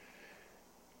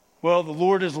Well, the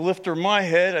Lord is the lifter of my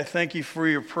head. I thank you for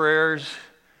your prayers,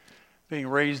 being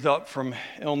raised up from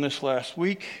illness last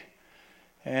week.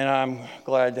 And I'm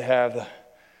glad to have the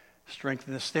strength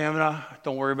and the stamina.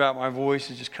 Don't worry about my voice.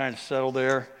 It's just kind of settled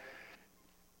there.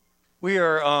 We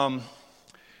are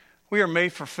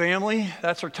made for family.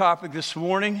 That's our topic this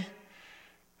morning.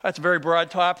 That's a very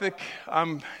broad topic.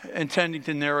 I'm intending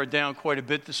to narrow it down quite a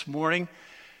bit this morning.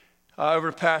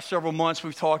 Over the past several months,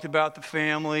 we've talked about the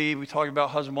family. We talked about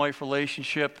husband-wife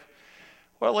relationship.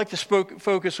 What I'd like to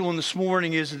focus on this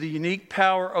morning is the unique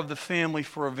power of the family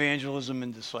for evangelism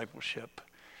and discipleship.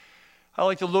 I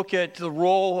like to look at the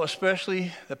role,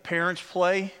 especially the parents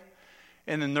play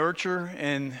in the nurture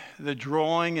and the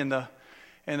drawing and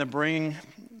the bringing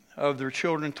of their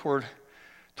children toward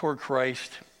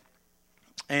Christ.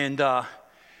 And we're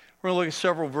going to look at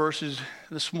several verses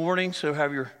this morning, so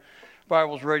have your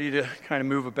Bible's ready to kind of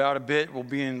move about a bit. We'll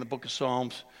be in the book of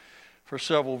Psalms for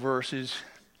several verses.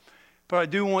 But I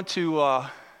do want to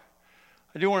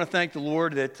thank the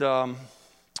Lord that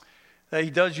He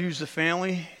does use the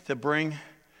family to bring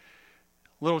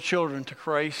little children to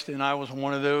Christ, and I was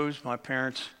one of those. My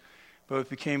parents both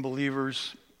became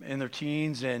believers in their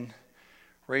teens and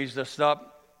raised us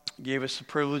up, gave us the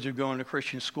privilege of going to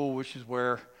Christian school, which is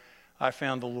where I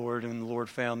found the Lord and the Lord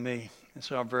found me. And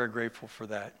so I'm very grateful for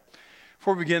that.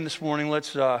 Before we begin this morning,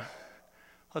 let's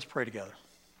pray together.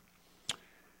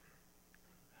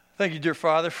 Thank you, dear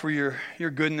Father, for your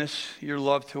goodness, your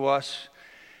love to us,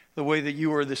 the way that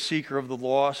you are the seeker of the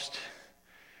lost,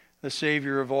 the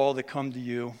Savior of all that come to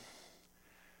you.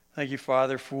 Thank you,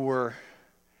 Father, for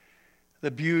the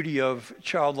beauty of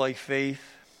childlike faith,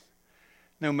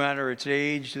 no matter its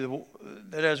age,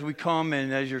 that as we come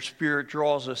and as your Spirit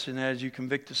draws us and as you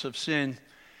convict us of sin,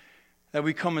 that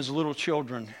we come as little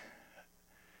children,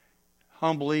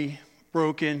 humbly,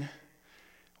 broken,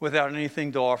 without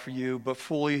anything to offer you, but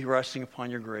fully resting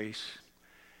upon your grace.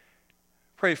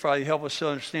 Pray, Father, you help us to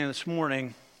understand this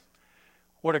morning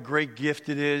what a great gift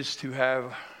it is to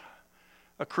have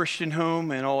a Christian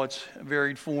home in all its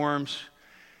varied forms,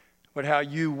 but how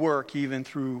you work even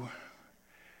through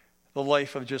the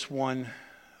life of just one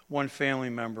family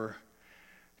member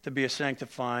to be a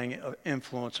sanctifying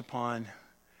influence upon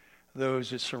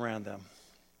those that surround them.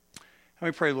 And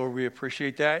we pray, Lord, we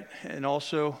appreciate that. And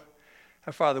also,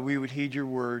 Father, we would heed your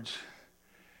words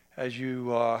as you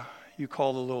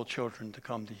call the little children to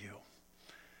come to you.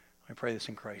 I pray this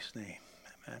in Christ's name.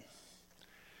 Amen.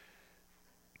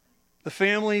 The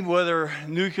family, whether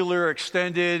nuclear,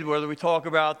 extended, whether we talk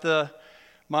about the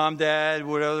mom, dad,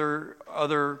 what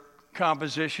other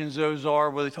compositions those are,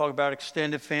 whether we talk about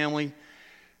extended family,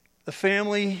 the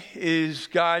family is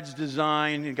God's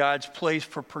design and God's place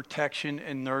for protection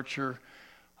and nurture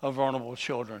of vulnerable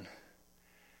children.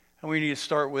 And we need to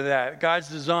start with that. God's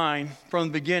design from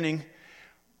the beginning,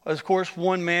 of course,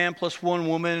 one man plus one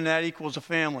woman, and that equals a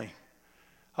family.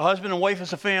 A husband and wife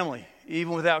is a family.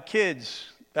 Even without kids,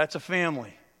 that's a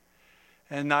family.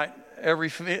 And not every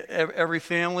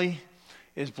family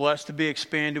is blessed to be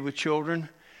expanded with children.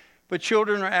 But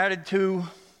children are added to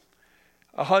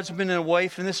a husband and a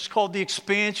wife, and this is called the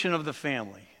expansion of the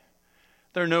family.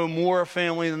 They're no more a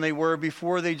family than they were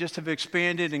before. They just have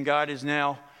expanded, and God has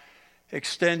now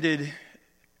extended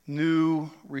new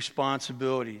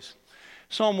responsibilities.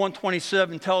 Psalm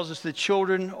 127 tells us that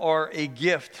children are a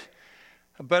gift.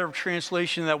 A better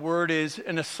translation of that word is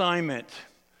an assignment.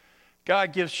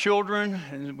 God gives children,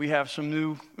 and we have some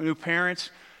new parents.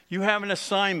 You have an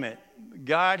assignment.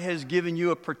 God has given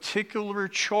you a particular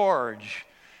charge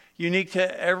unique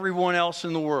to everyone else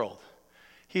in the world.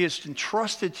 He has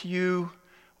entrusted to you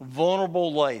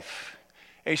vulnerable life,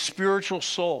 a spiritual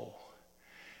soul.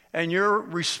 And your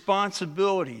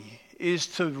responsibility is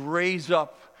to raise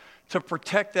up, to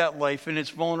protect that life and its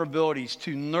vulnerabilities,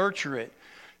 to nurture it,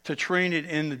 to train it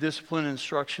in the discipline and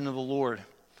instruction of the Lord.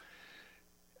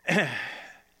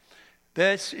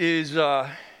 This is,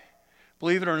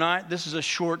 believe it or not, this is a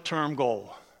short-term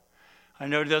goal. I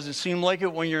know it doesn't seem like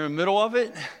it when you're in the middle of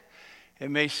it. It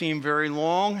may seem very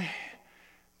long,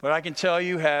 but I can tell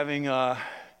you, having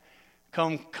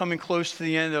coming close to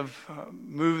the end of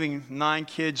moving 9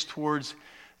 kids towards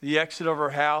the exit of our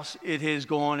house, it has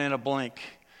gone in a blink.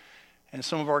 And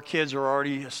some of our kids are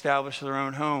already established their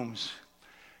own homes.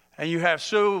 And you have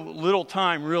so little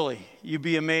time, really. You'd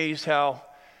be amazed how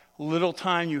little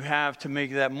time you have to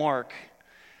make that mark.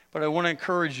 But I want to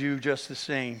encourage you just the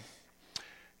same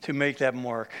to make that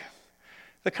mark.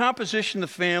 The composition of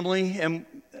the family, and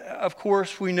of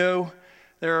course we know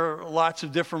there are lots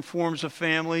of different forms of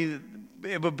family.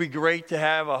 It would be great to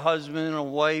have a husband and a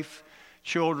wife,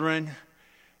 children,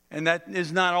 And that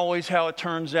is not always how it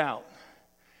turns out.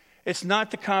 It's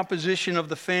not the composition of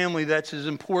the family that's as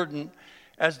important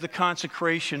as the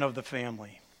consecration of the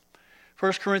family.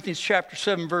 1 Corinthians chapter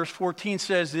 7, verse 14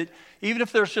 says that even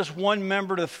if there's just one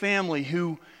member of the family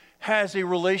who has a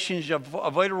relationship,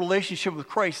 a vital relationship with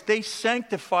Christ, they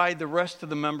sanctify the rest of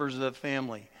the members of the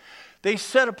family. They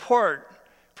set apart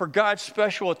for God's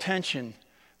special attention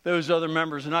those other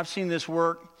members. And I've seen this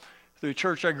work through the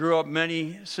church I grew up,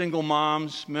 many single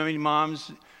moms, many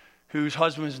moms whose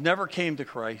husbands never came to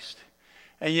Christ.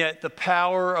 And yet the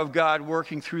power of God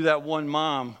working through that one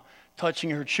mom,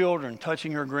 touching her children,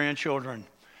 touching her grandchildren,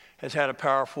 has had a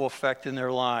powerful effect in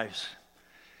their lives.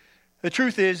 The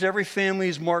truth is, every family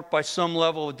is marked by some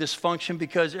level of dysfunction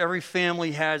because every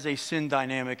family has a sin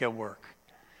dynamic at work.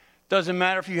 Doesn't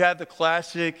matter if you have the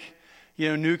classic,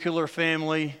 nuclear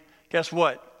family. Guess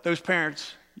what? Those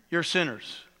parents, you're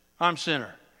sinners. I'm a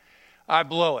sinner. I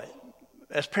blow it.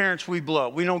 As parents, we blow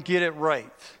it. We don't get it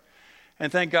right.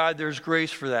 And thank God there's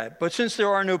grace for that. But since there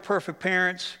are no perfect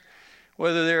parents,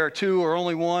 whether there are two or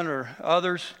only one or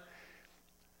others,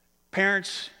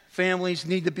 parents, families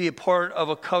need to be a part of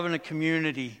a covenant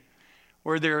community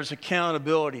where there's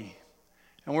accountability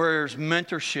and where there's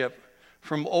mentorship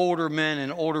from older men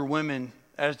and older women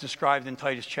as described in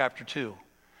Titus chapter 2.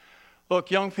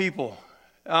 Look, young people,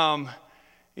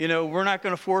 we're not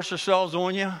going to force ourselves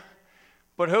on you,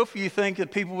 but hopefully you think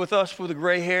that people with us with the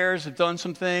gray hairs have done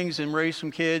some things and raised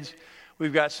some kids.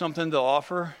 We've got something to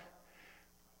offer.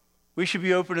 We should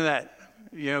be open to that.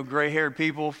 Gray-haired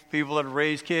people that have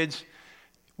raised kids.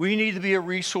 We need to be a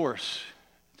resource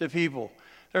to people.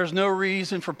 There's no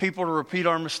reason for people to repeat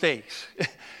our mistakes.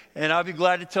 And I'll be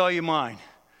glad to tell you mine.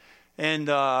 And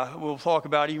we'll talk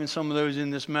about even some of those in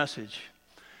this message.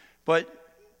 But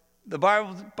the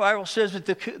Bible says that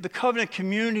the covenant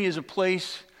community is a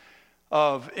place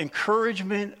of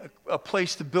encouragement, a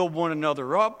place to build one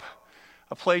another up,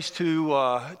 a place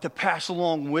to pass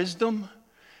along wisdom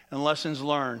and lessons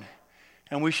learned.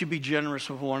 And we should be generous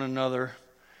with one another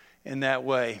in that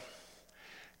way.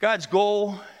 God's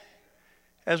goal,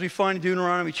 as we find in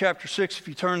Deuteronomy chapter 6, if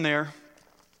you turn there,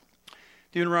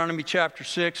 Deuteronomy chapter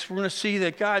 6, we're going to see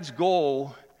that God's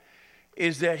goal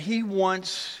is that he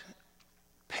wants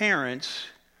parents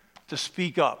to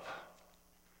speak up.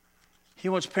 He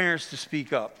wants parents to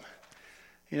speak up.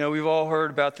 We've all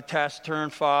heard about the taciturn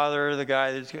father, the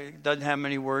guy that doesn't have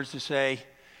many words to say.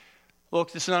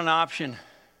 Look, this is not an option.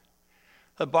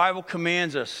 The Bible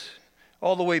commands us,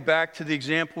 all the way back to the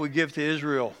example we give to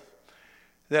Israel,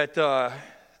 that the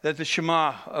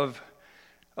Shema of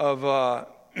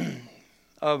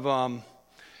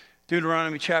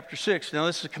Deuteronomy chapter 6. Now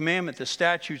this is a commandment, the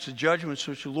statutes, the judgments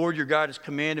which the Lord your God has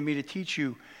commanded me to teach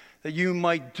you, that you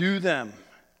might do them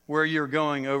where you're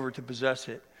going over to possess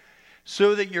it,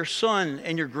 so that your son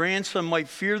and your grandson might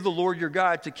fear the Lord your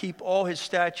God, to keep all his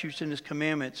statutes and his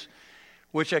commandments,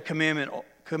 which I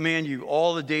command you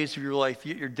all the days of your life,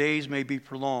 yet your days may be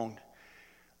prolonged.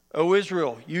 O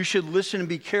Israel, you should listen and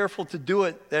be careful to do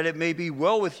it, that it may be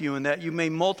well with you, and that you may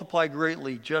multiply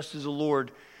greatly, just as the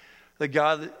Lord, the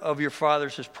God of your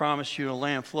fathers, has promised you, a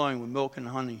land flowing with milk and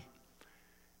honey.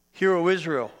 Hear, O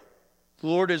Israel, the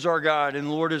Lord is our God, and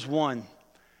the Lord is one.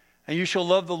 And you shall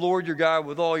love the Lord your God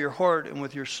with all your heart and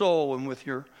with your soul and with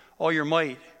all your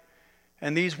might.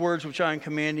 And these words which I am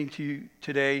commanding to you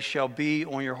today shall be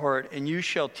on your heart, and you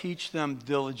shall teach them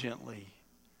diligently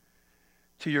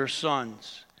to your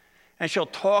sons, and shall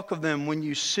talk of them when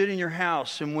you sit in your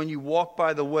house, and when you walk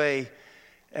by the way,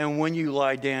 and when you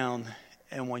lie down,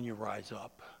 and when you rise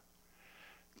up.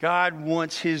 God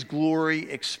wants his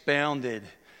glory expounded.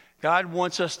 God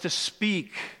wants us to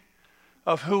speak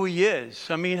of who he is.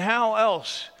 I mean, how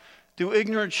else do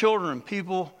ignorant children,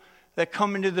 people that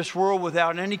come into this world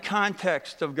without any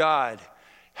context of God,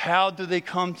 how do they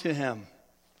come to him?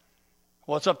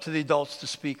 Well, it's up to the adults to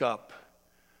speak up,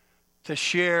 to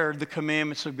share the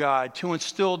commandments of God, to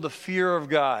instill the fear of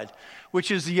God, which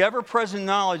is the ever-present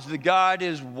knowledge that God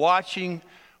is watching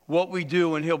what we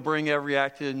do, and he'll bring every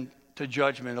act into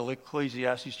judgment.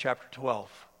 Ecclesiastes chapter 12.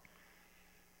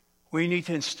 We need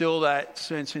to instill that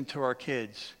sense into our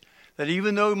kids. That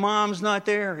even though mom's not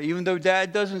there, even though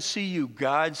dad doesn't see you,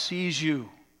 God sees you.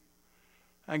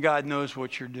 And God knows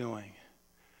what you're doing.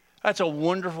 That's a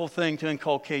wonderful thing to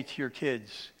inculcate to your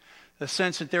kids. The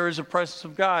sense that there is a presence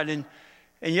of God. And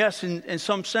yes, in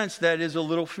some sense, that is a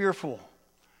little fearful.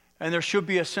 And there should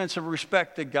be a sense of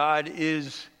respect that God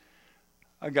is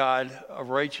a God of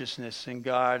righteousness and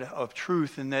God of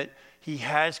truth, and that he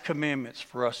has commandments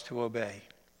for us to obey.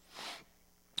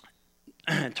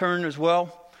 Turn as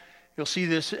well. You'll see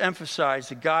this emphasized,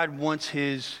 that God wants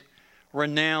his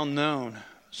renown known.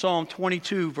 Psalm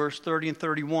 22, verse 30 and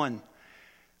 31.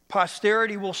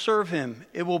 Posterity will serve him.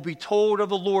 It will be told of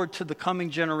the Lord to the coming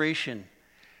generation.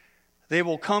 They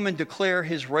will come and declare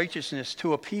his righteousness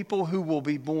to a people who will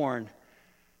be born,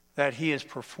 that he has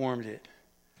performed it.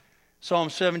 Psalm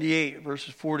 78,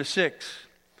 verses 4 to 6.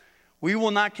 We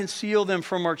will not conceal them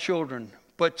from our children,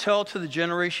 but tell to the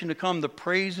generation to come the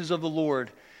praises of the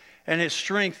Lord and his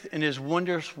strength and his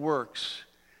wondrous works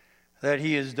that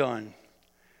he has done.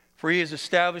 For he has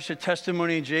established a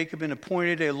testimony in Jacob and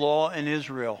appointed a law in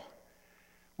Israel,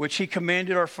 which he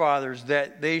commanded our fathers,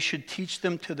 that they should teach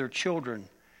them to their children,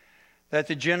 that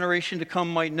the generation to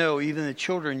come might know, even the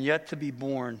children yet to be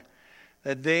born,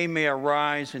 that they may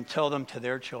arise and tell them to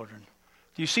their children.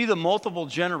 Do you see the multiple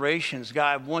generations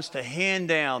God wants to hand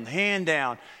down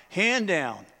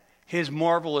his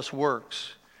marvelous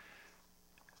works,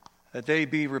 that they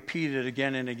be repeated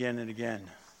again and again and again?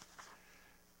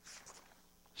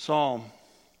 Psalm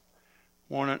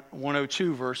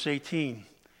 102, verse 18.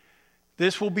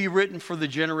 This will be written for the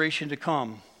generation to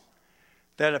come,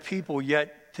 that a people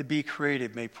yet to be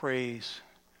created may praise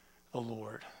the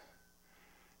Lord.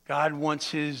 God wants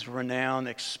his renown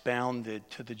expounded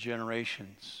to the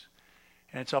generations.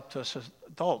 And it's up to us as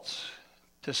adults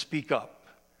to speak up,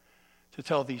 to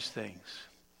tell these things.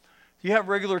 Do you have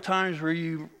regular times where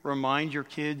you remind your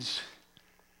kids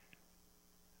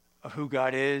of who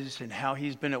God is and how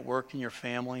he's been at work in your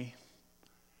family?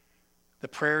 The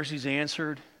prayers he's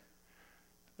answered,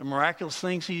 the miraculous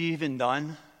things he's even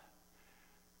done.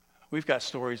 We've got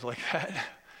stories like that.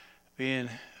 Being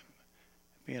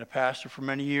a pastor for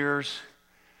many years,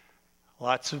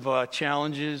 lots of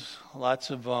challenges, lots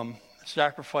of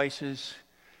sacrifices,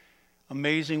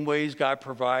 amazing ways God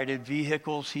provided,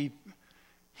 vehicles.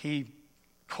 He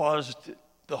caused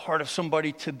the heart of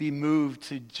somebody to be moved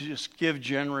to just give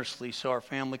generously so our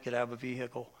family could have a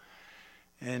vehicle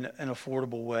in an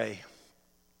affordable way.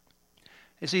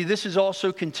 You see, this is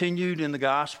also continued in the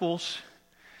Gospels.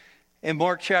 In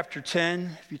Mark chapter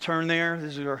 10, if you turn there,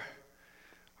 this is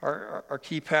our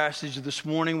key passage this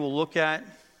morning we'll look at.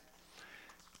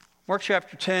 Mark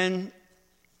chapter 10,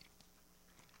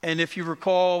 and if you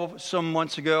recall some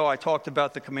months ago, I talked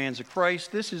about the commands of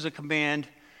Christ. This is a command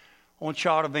on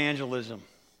child evangelism.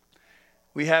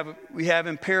 We have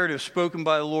imperatives spoken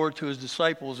by the Lord to his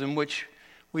disciples in which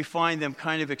we find them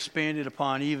kind of expanded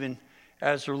upon even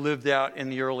as they're lived out in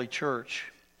the early church.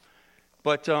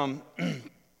 But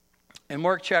in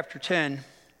Mark chapter 10,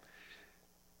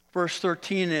 verse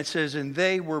 13, it says, and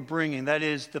they were bringing, that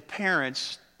is, the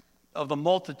parents of the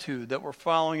multitude that were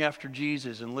following after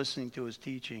Jesus and listening to his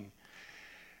teaching.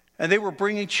 And they were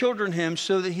bringing children to him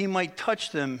so that he might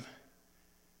touch them.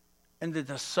 And the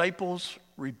disciples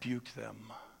rebuked them.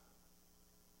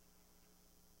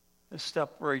 Let's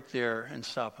stop right there and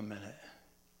stop a minute.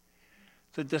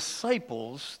 The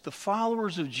disciples, the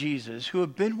followers of Jesus, who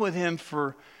have been with him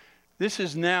for, this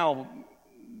is now,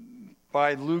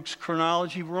 by Luke's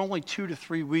chronology, we're only 2 to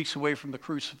 3 weeks away from the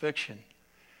crucifixion.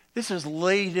 This is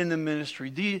late in the ministry.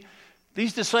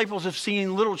 These disciples have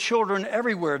seen little children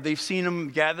everywhere. They've seen them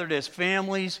gathered as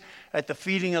families at the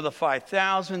feeding of the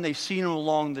 5,000. They've seen them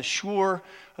along the shore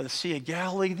of the Sea of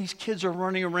Galilee. These kids are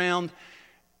running around,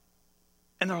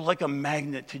 and they're like a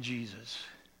magnet to Jesus.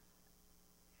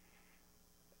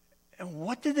 And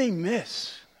what did they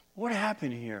miss? What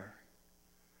happened here?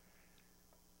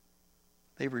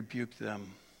 They rebuked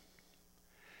them.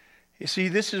 You see,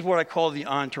 this is what I call the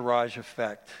entourage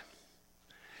effect.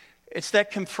 It's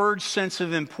that conferred sense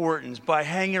of importance. By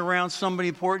hanging around somebody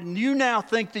important, you now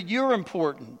think that you're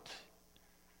important.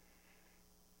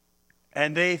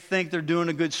 And they think they're doing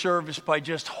a good service by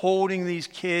just holding these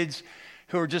kids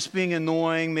who are just being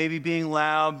annoying, maybe being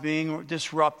loud, being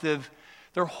disruptive.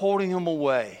 They're holding them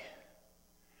away.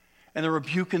 And they're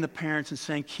rebuking the parents and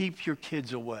saying, keep your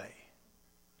kids away.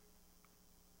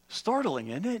 Startling,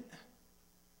 isn't it?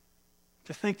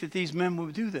 To think that these men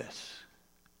would do this.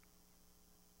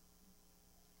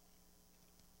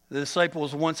 The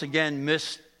disciples once again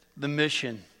missed the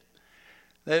mission.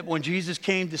 That when Jesus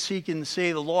came to seek and to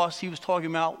save the lost, he was talking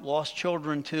about lost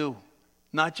children too.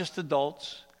 Not just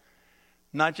adults.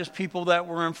 Not just people that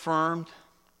were infirmed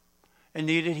and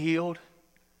needed healed.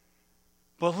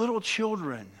 But little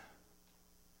children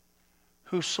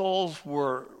whose souls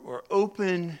were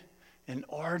open and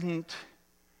ardent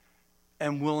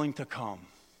and willing to come.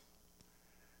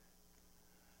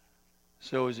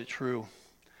 So is it true?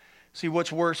 See,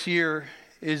 what's worse here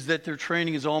is that their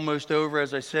training is almost over.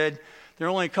 As I said, they're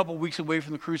only a couple weeks away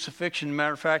from the crucifixion.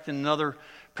 Matter of fact, in another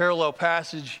parallel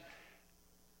passage,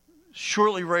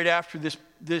 shortly right after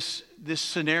this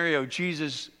scenario,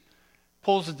 Jesus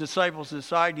pulls the disciples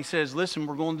aside and he says, listen,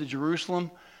 we're going to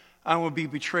Jerusalem. I'm going to be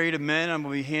betrayed of men. I'm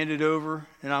going to be handed over,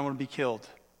 and I'm going to be killed.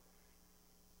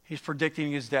 He's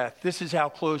predicting his death. This is how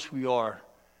close we are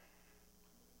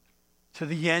to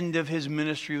the end of his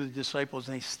ministry with the disciples,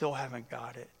 and they still haven't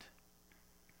got it.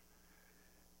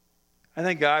 I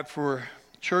thank God for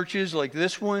churches like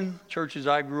this one, churches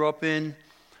I grew up in,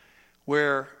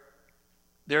 where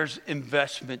there's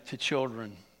investment to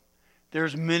children.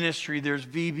 There's ministry, there's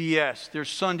VBS, there's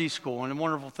Sunday school, and a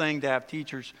wonderful thing to have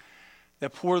teachers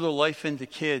that pour their life into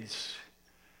kids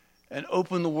and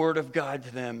open the Word of God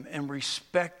to them and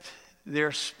respect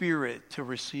their spirit to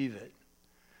receive it.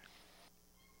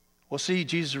 We'll see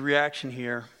Jesus' reaction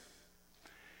here.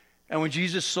 And when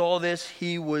Jesus saw this,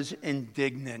 he was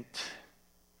indignant.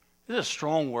 This is a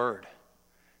strong word.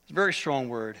 It's a very strong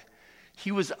word.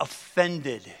 He was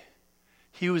offended.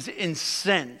 He was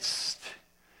incensed.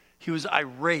 He was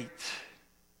irate.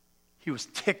 He was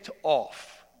ticked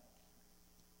off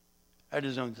at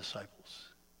his own disciples.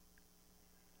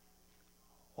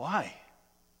 Why?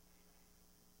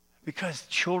 Because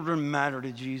children matter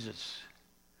to Jesus.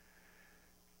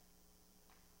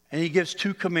 And he gives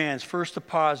two commands. First, a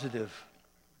positive.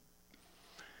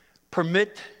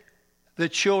 Permit the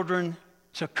children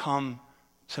to come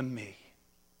to me.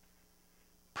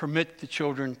 Permit the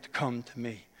children to come to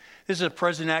me. This is a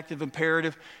present active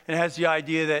imperative, and it has the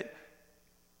idea that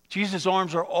Jesus'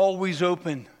 arms are always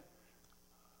open.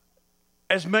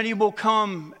 As many will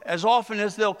come, as often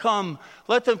as they'll come,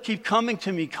 let them keep coming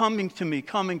to me, coming to me,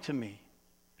 coming to me.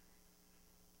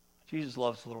 Jesus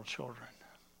loves little children.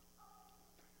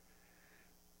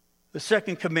 The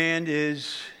second command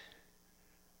is,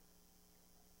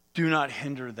 do not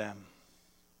hinder them.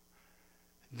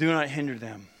 Do not hinder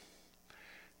them.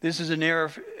 This is an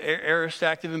aorist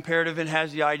active imperative and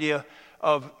has the idea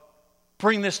of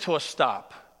bring this to a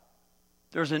stop.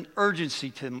 There's an urgency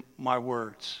to my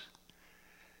words.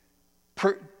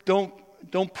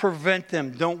 Don't prevent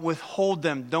them. Don't withhold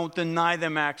them. Don't deny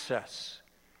them access.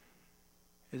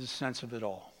 Is a sense of it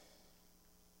all.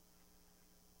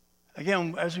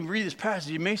 Again, as we read this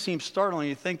passage, it may seem startling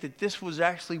to think that this was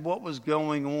actually what was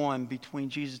going on between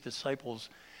Jesus' disciples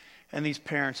and these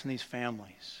parents and these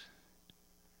families.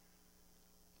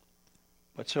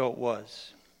 But so it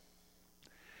was.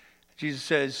 Jesus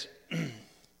says,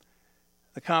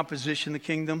 the composition of the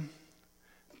kingdom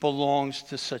belongs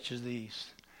to such as these.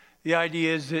 The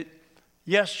idea is that,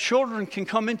 yes, children can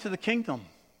come into the kingdom.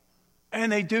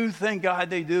 And they do, thank God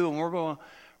they do. And we're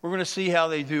going to see how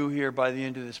they do here by the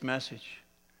end of this message.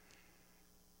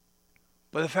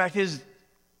 But the fact is,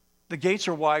 the gates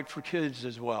are wide for kids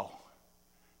as well.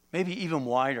 Maybe even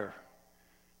wider,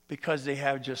 because they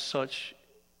have just such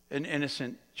an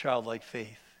innocent, childlike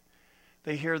faith.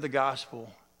 They hear the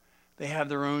gospel. They have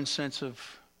their own sense of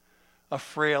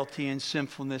frailty and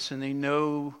sinfulness, and they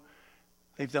know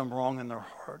they've done wrong in their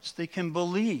hearts. They can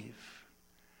believe.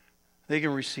 They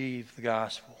can receive the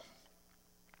gospel.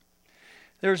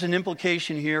 There's an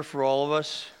implication here for all of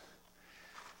us.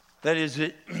 That is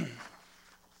that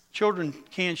children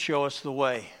can show us the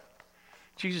way.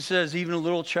 Jesus says, even a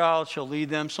little child shall lead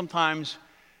them. Sometimes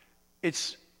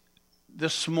it's the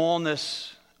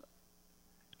smallness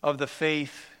of the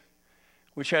faith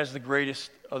which has the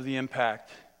greatest of the impact.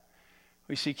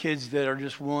 We see kids that are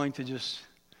just willing to just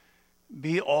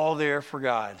be all there for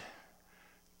God,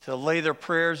 to lay their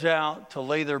prayers out, to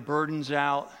lay their burdens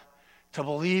out, to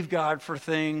believe God for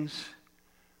things.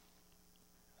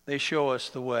 They show us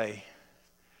the way.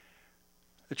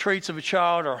 The traits of a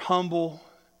child are humble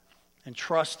and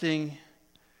trusting,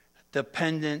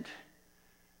 dependent,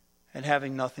 and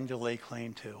having nothing to lay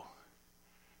claim to.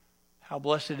 How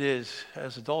blessed it is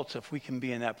as adults if we can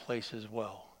be in that place as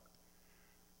well.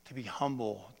 To be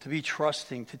humble, to be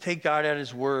trusting, to take God at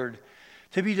His word,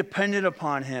 to be dependent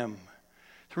upon Him,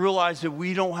 to realize that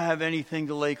we don't have anything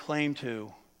to lay claim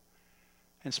to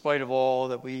in spite of all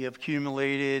that we have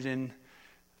accumulated and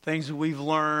things that we've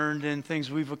learned and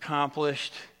things we've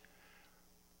accomplished.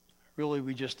 Really,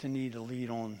 we just need to lead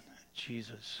on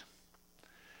Jesus.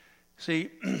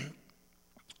 See, the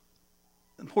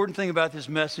important thing about this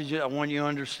message that I want you to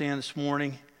understand this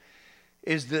morning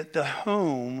is that the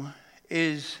home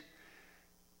is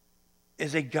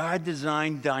a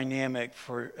God-designed dynamic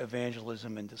for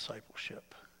evangelism and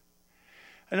discipleship.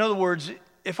 In other words,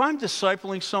 if I'm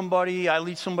discipling somebody, I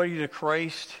lead somebody to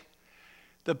Christ,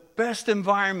 the best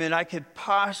environment I could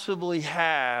possibly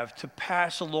have to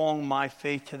pass along my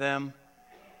faith to them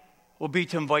will be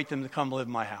to invite them to come live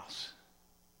in my house.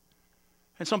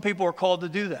 And some people are called to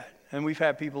do that. And we've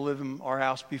had people live in our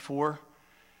house before.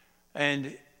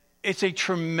 And It's a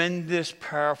tremendous,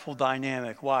 powerful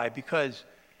dynamic. Why? Because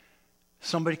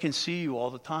somebody can see you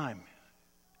all the time.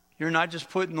 You're not just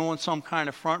putting on some kind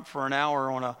of front for an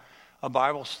hour on a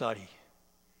Bible study.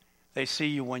 They see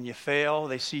you when you fail.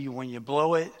 They see you when you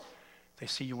blow it. They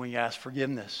see you when you ask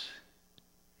forgiveness.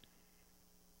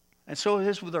 And so it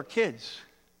is with our kids.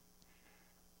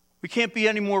 We can't be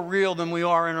any more real than we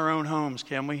are in our own homes,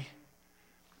 can we?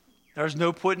 There's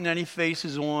no putting any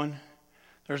faces on.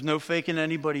 There's no faking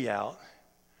anybody out.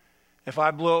 If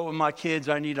I blow it with my kids,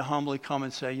 I need to humbly come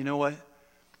and say, you know what?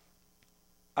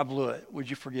 I blew it. Would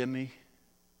you forgive me?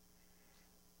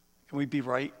 Can we be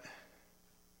right?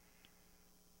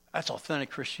 That's authentic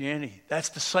Christianity. That's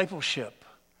discipleship.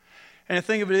 And the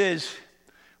thing of it is,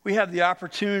 we have the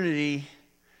opportunity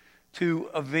to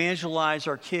evangelize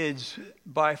our kids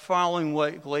by following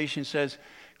what Galatians says.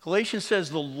 Galatians says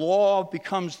the law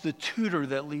becomes the tutor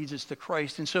that leads us to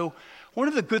Christ. And so one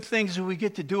of the good things that we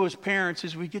get to do as parents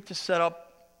is we get to set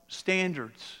up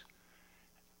standards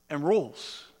and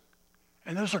rules.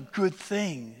 And those are good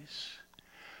things.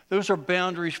 Those are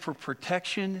boundaries for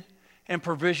protection and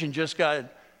provision, just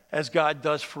as God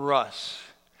does for us.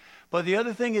 But the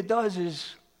other thing it does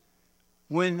is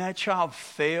when that child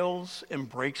fails and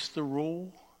breaks the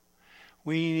rule,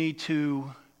 we need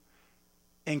to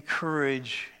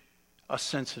encourage a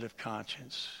sensitive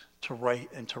conscience to right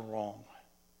and to wrong.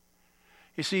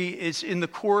 You see, it's in the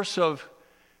course of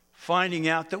finding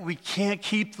out that we can't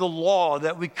keep the law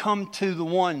that we come to the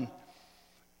one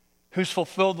who's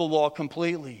fulfilled the law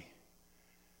completely,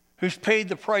 who's paid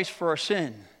the price for our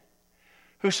sin,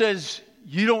 who says,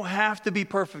 you don't have to be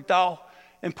perfect. I'll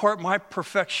impart my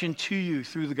perfection to you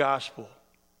through the gospel.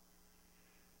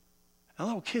 And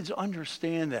little kids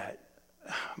understand that.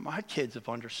 My kids have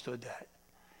understood that.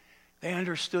 They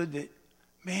understood that,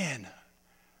 man,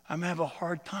 I'm having a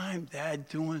hard time, Dad,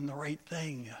 doing the right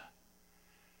thing.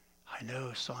 I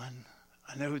know, son.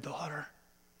 I know, daughter.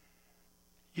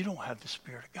 You don't have the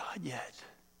Spirit of God yet.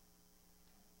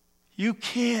 You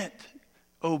can't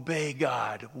obey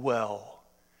God well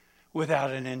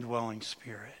without an indwelling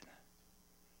Spirit.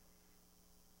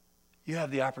 You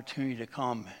have the opportunity to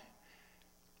come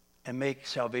and make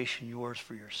salvation yours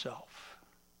for yourself,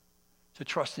 to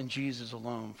trust in Jesus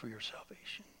alone for your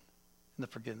salvation and the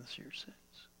forgiveness of your sins.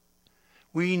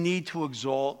 We need to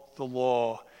exalt the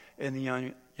law in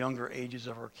the younger ages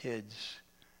of our kids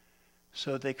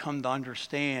so that they come to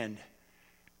understand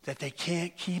that they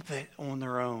can't keep it on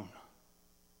their own.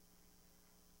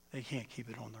 They can't keep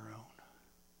it on their own.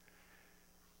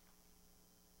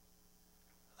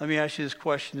 Let me ask you this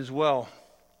question as well.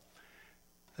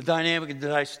 The dynamic of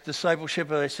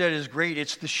discipleship, as I said, is great.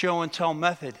 It's the show and tell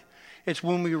method. It's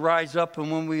when we rise up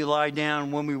and when we lie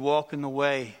down, when we walk in the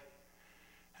way,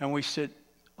 and we sit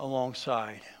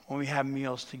alongside, when we have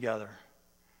meals together.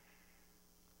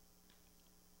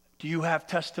 Do you have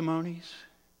testimonies?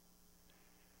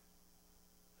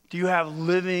 Do you have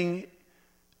living,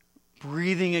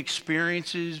 breathing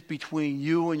experiences between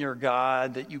you and your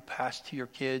God that you pass to your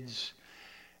kids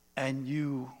and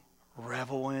you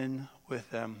revel in with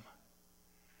them?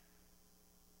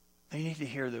 They need to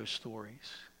hear those stories.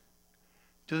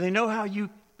 Do they know how you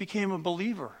became a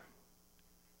believer?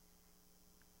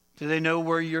 Do they know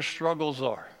where your struggles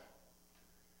are?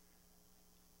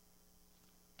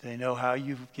 Do they know how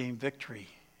you've gained victory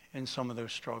in some of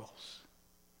those struggles?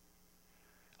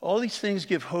 All these things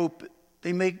give hope.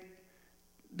 They make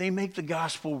the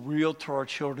gospel real to our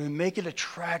children. They make it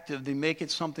attractive. They make it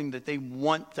something that they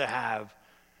want to have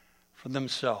for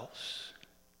themselves.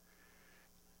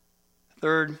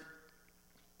 Third,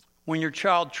 when your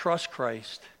child trusts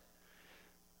Christ,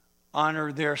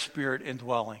 honor their spirit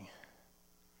indwelling.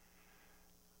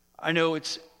 I know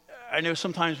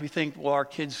sometimes we think, well, our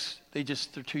kids, they're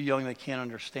too young, they can't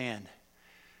understand.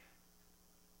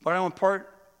 But I want to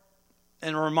impart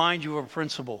and remind you of a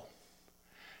principle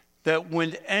that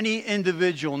when any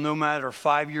individual, no matter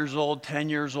 5 years old, 10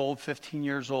 years old, 15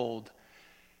 years old,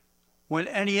 when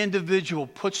any individual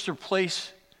puts their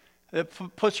faith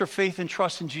and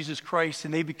trust in Jesus Christ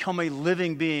and they become a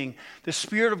living being, the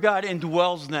Spirit of God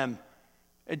indwells them.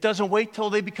 It doesn't wait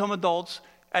till they become adults.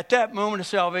 At that moment of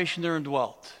salvation, they're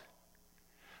indwelt.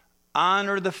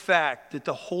 Honor the fact that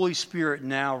the Holy Spirit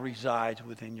now resides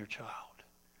within your child.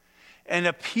 And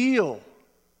appeal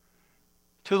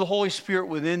to the Holy Spirit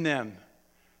within them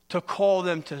to call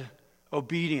them to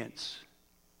obedience,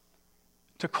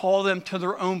 to call them to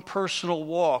their own personal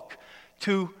walk,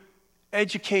 to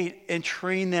educate and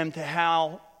train them to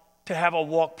how to have a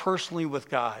walk personally with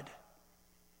God,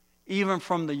 even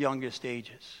from the youngest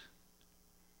ages.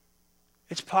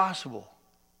 It's possible.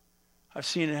 I've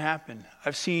seen it happen.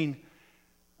 I've seen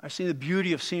the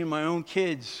beauty of seeing my own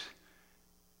kids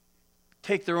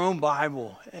take their own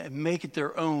Bible and make it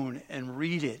their own and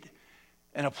read it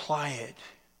and apply it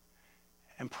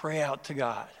and pray out to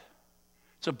God.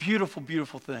 It's a beautiful,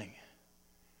 beautiful thing.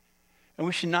 And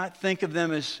we should not think of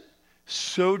them as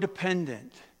so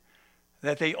dependent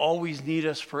that they always need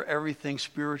us for everything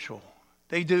spiritual.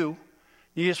 They do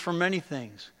need us for many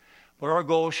things. But our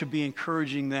goal should be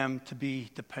encouraging them to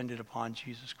be dependent upon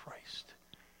Jesus Christ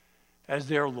as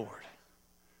their Lord,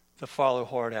 to follow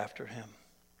hard after him.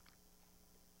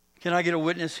 Can I get a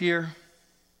witness here?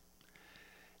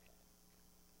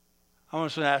 I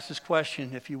want to ask this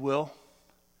question, if you will.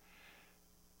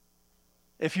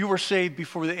 If you were saved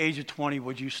before the age of 20,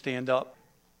 would you stand up?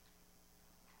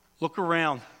 Look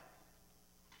around.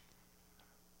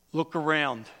 Look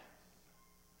around.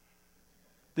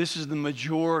 This is the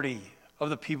majority of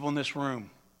the people in this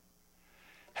room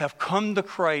have come to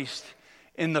Christ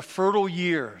in the fertile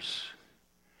years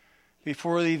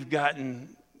before they've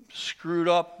gotten screwed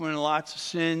up in lots of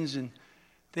sins, and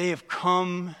they have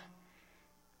come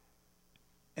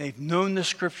and they've known the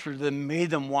scripture that made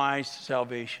them wise to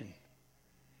salvation.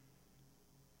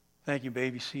 Thank you,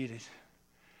 baby. Seated.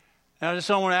 Now, I just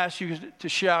want to ask you to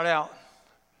shout out.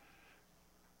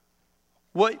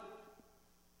 What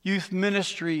youth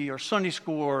ministry or Sunday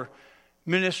school or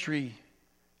ministry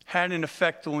had an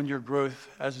effect on your growth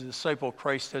as a disciple of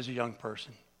Christ as a young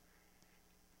person?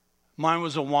 Mine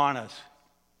was Awanas.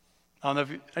 I don't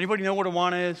know if anybody know what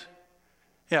Awana is?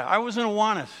 Yeah, I was in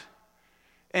Awanas.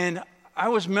 And I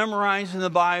was memorizing the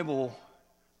Bible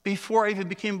before I even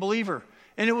became a believer.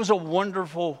 And it was a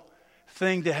wonderful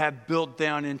thing to have built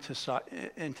down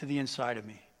into the inside of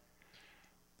me,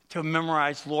 to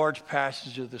memorize large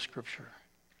passages of the scripture.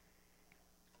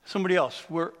 Somebody else,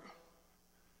 where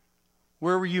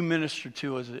were you ministered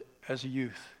to as a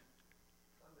youth?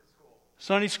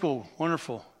 Sunday school,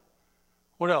 wonderful.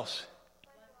 What else?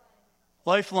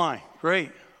 Lifeline,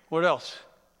 great. What else?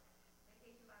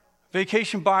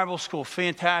 Vacation Bible School,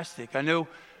 fantastic. I know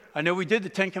we did the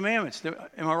Ten Commandments.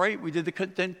 Am I right? We did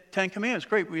the Ten Commandments.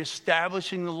 Great. We're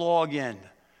establishing the law again,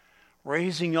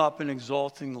 raising up and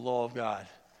exalting the law of God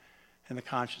in the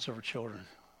conscience of our children.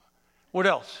 What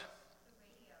else?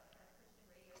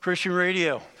 Christian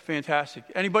radio, fantastic.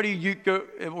 Anybody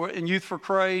go in Youth for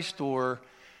Christ or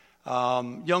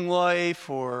Young Life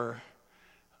or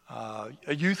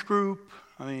a youth group?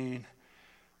 I mean,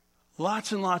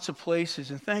 lots and lots of places,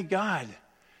 and thank God.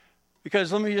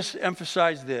 Because let me just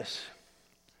emphasize this.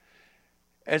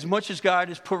 As much as God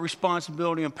has put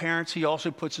responsibility on parents, he also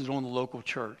puts it on the local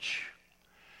church.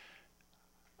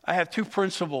 I have two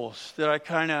principles that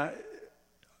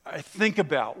I think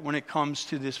about when it comes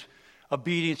to this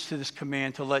obedience to this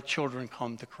command to let children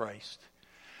come to Christ.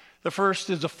 The first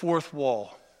is the fourth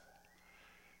wall.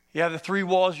 You have the three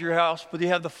walls of your house, but you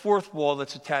have the fourth wall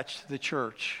that's attached to the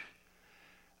church.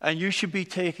 And you should be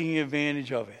taking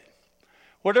advantage of it.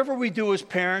 Whatever we do as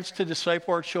parents to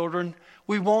disciple our children,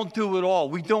 we won't do it all.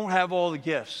 We don't have all the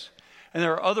gifts. And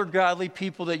there are other godly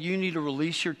people that you need to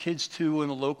release your kids to in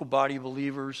the local body of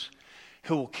believers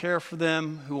who will care for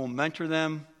them, who will mentor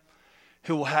them,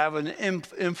 who will have an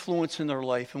influence in their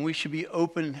life. And we should be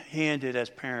open-handed as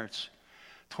parents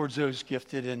towards those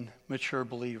gifted and mature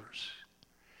believers.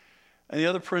 And the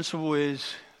other principle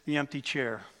is the empty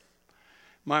chair.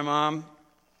 My mom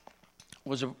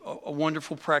was a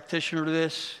wonderful practitioner to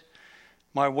this.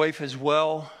 My wife as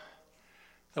well.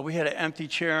 That we had an empty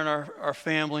chair in our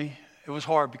family. It was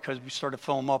hard because we started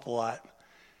filling them up a lot.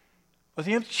 But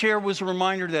the empty chair was a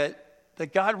reminder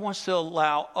that God wants to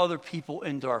allow other people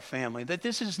into our family. That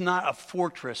this is not a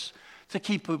fortress to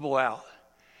keep people out.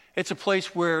 It's a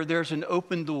place where there's an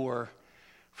open door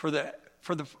for the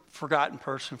forgotten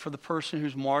person, for the person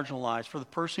who's marginalized, for the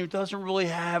person who doesn't really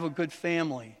have a good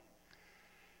family.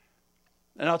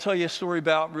 And I'll tell you a story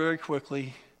very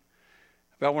quickly,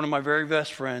 about one of my very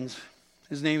best friends.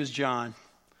 His name is John.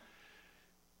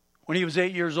 When he was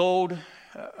 8 years old,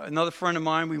 another friend of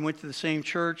mine, we went to the same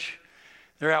church.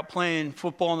 They're out playing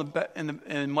football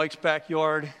in Mike's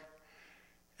backyard.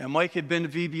 And Mike had been to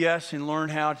VBS and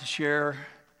learned how to share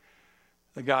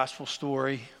the gospel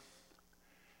story.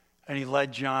 And he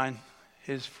led John,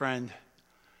 his friend,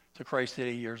 to Christ at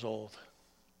 8 years old.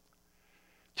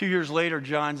 2 years later,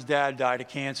 John's dad died of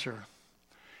cancer.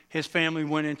 His family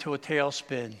went into a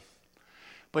tailspin.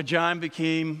 But John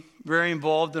became very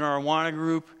involved in our Awana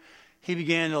group. He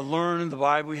began to learn the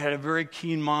Bible. He had a very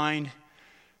keen mind.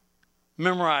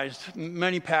 Memorized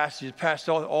many passages, passed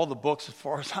all the books as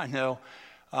far as I know.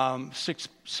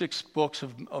 Six books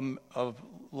of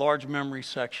large memory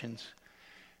sections.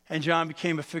 And John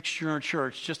became a fixture in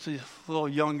church, just a little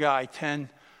young guy, 10,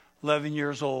 11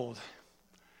 years old.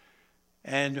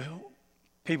 And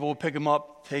people would pick him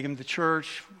up, take him to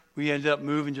church. We ended up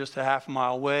moving just a half a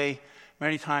mile away.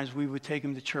 Many times we would take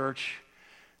him to church,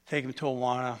 take him to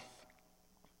Awana.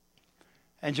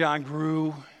 And John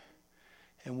grew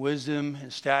in wisdom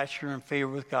and stature and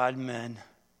favor with God and men.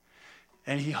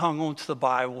 And he hung on to the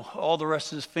Bible. All the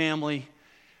rest of his family,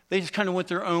 they just kind of went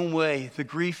their own way. The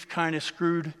grief kind of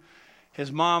screwed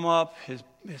his mom up. His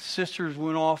sisters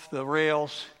went off the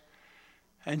rails.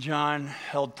 And John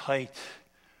held tight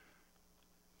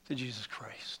to Jesus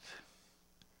Christ.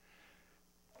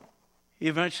 He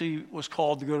eventually was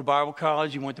called to go to Bible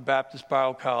college. He went to Baptist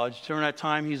Bible College. During that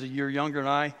time, he's a year younger than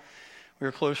I. We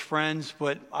were close friends,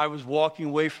 but I was walking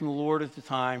away from the Lord at the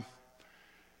time.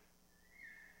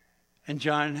 And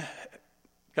John,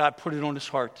 God put it on his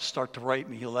heart to start to write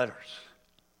me letters.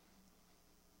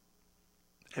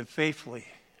 And faithfully,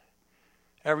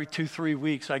 every 2-3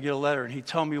 weeks, I get a letter, and he'd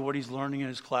tell me what he's learning in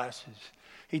his classes.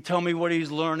 He'd tell me what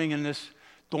he's learning in this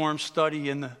dorm study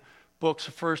in the books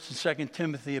of 1st and 2nd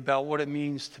Timothy about what it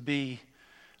means to be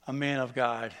a man of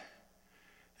God.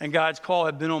 And God's call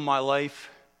had been on my life,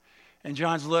 and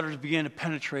John's letters began to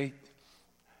penetrate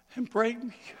and break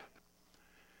me.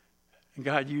 And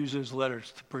God used those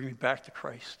letters to bring me back to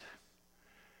Christ,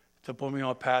 to put me on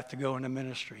a path to go into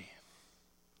ministry.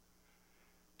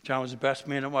 John was the best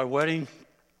man at my wedding.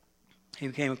 He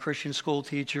became a Christian school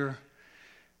teacher.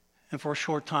 And for a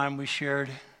short time, we shared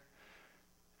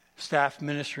staff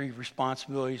ministry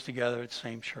responsibilities together at the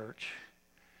same church.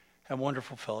 Had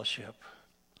wonderful fellowship.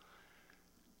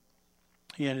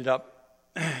 He ended up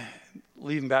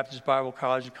leaving Baptist Bible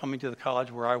College and coming to the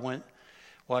college where I went,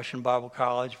 Washington Bible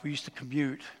College. We used to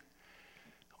commute.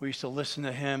 We used to listen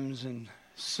to hymns and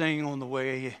sing on the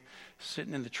way,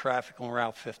 sitting in the traffic on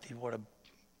Route 50. What a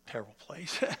terrible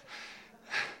place.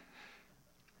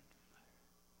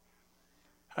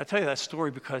 I tell you that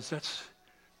story because that's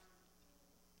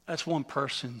one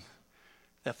person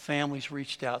that families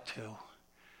reached out to,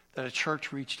 that a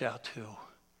church reached out to,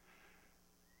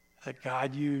 that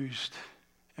God used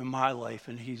in my life,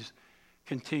 and he's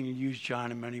continued to use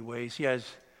John in many ways. He has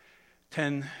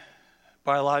 10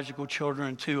 biological children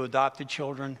and 2 adopted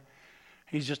children.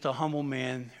 He's just a humble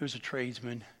man who's a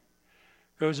tradesman,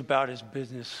 goes about his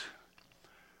business,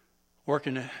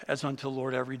 working as unto the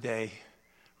Lord every day,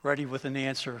 ready with an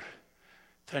answer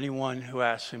to anyone who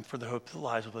asks him for the hope that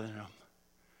lies within him.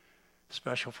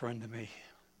 Special friend to me.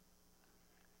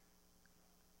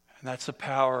 And that's the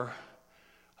power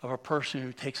of a person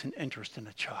who takes an interest in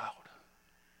a child,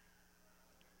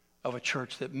 of a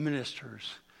church that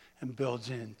ministers and builds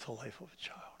into the life of a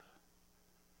child.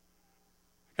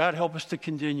 God, help us to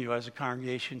continue as a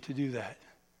congregation to do that,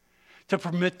 to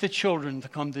permit the children to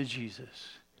come to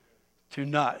Jesus, to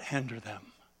not hinder them.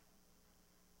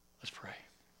 Let's pray.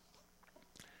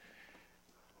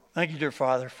 Thank you, dear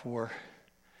Father, for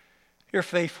your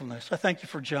faithfulness. I thank you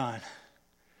for John.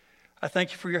 I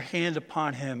thank you for your hand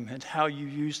upon him and how you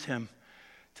used him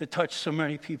to touch so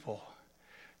many people,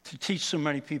 to teach so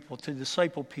many people, to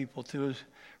disciple people, to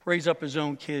raise up his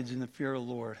own kids in the fear of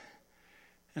the Lord.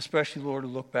 Especially, Lord, to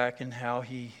look back and how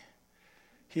he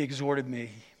exhorted me.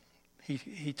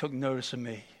 He took notice of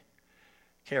me,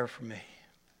 cared for me.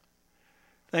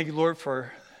 Thank you, Lord,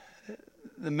 for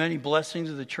the many blessings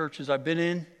of the churches I've been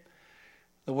in,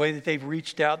 the way that they've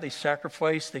reached out, they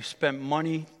sacrificed, they've spent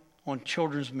money on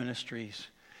children's ministries.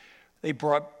 They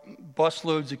brought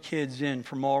busloads of kids in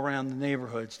from all around the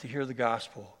neighborhoods to hear the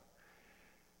gospel.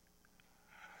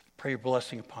 Pray your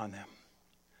blessing upon them.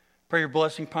 Pray your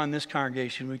blessing upon this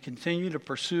congregation. We continue to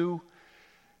pursue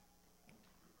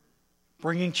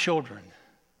bringing children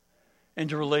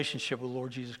into relationship with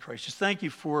Lord Jesus Christ. Just thank you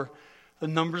for the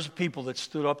numbers of people that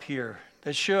stood up here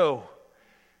that show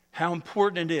how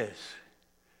important it is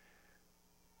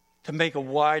to make a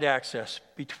wide access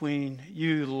between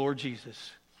you, the Lord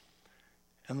Jesus,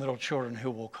 and little children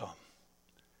who will come.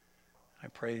 I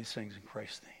pray these things in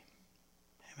Christ's name.